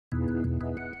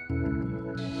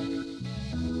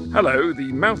Hello,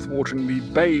 the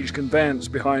mouth-wateringly beige conveyance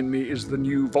behind me is the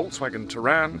new Volkswagen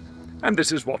Touran, and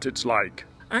this is what it's like.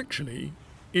 Actually,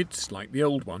 it's like the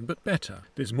old one, but better.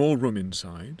 There's more room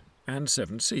inside, and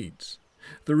 7 seats,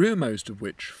 the rearmost of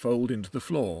which fold into the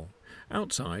floor.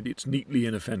 Outside, it's neatly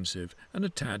inoffensive and a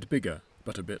tad bigger,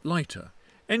 but a bit lighter.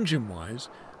 Engine-wise,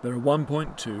 there are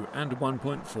 1.2 and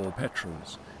 1.4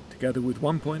 petrols, together with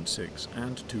 1.6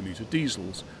 and 2-litre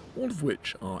diesels, all of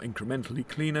which are incrementally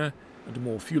cleaner and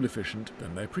more fuel-efficient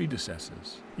than their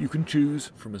predecessors. You can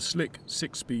choose from a slick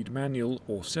 6-speed manual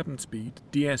or 7-speed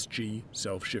DSG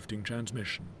self-shifting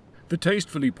transmission. The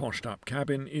tastefully poshed-up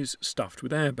cabin is stuffed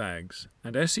with airbags,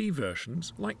 and SE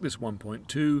versions, like this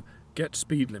 1.2, get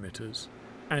speed limiters,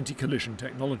 anti-collision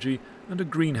technology and a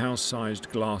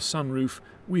greenhouse-sized glass sunroof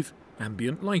with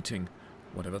ambient lighting,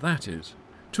 whatever that is.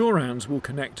 Tourans will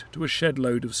connect to a shed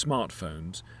load of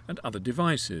smartphones and other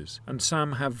devices, and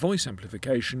some have voice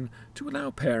amplification to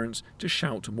allow parents to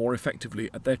shout more effectively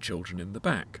at their children in the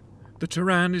back. The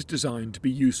Touran is designed to be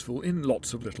useful in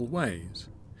lots of little ways.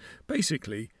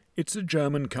 Basically, it's a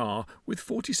German car with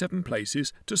 47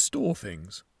 places to store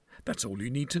things. That's all you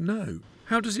need to know.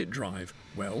 How does it drive?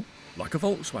 Well, like a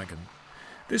Volkswagen.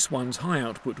 This one's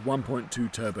high-output 1.2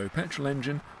 turbo petrol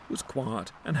engine was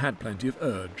quiet and had plenty of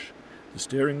urge. The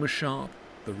steering was sharp,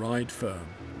 the ride firm.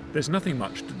 There's nothing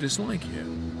much to dislike here,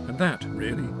 and that,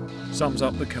 really, sums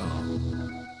up the car.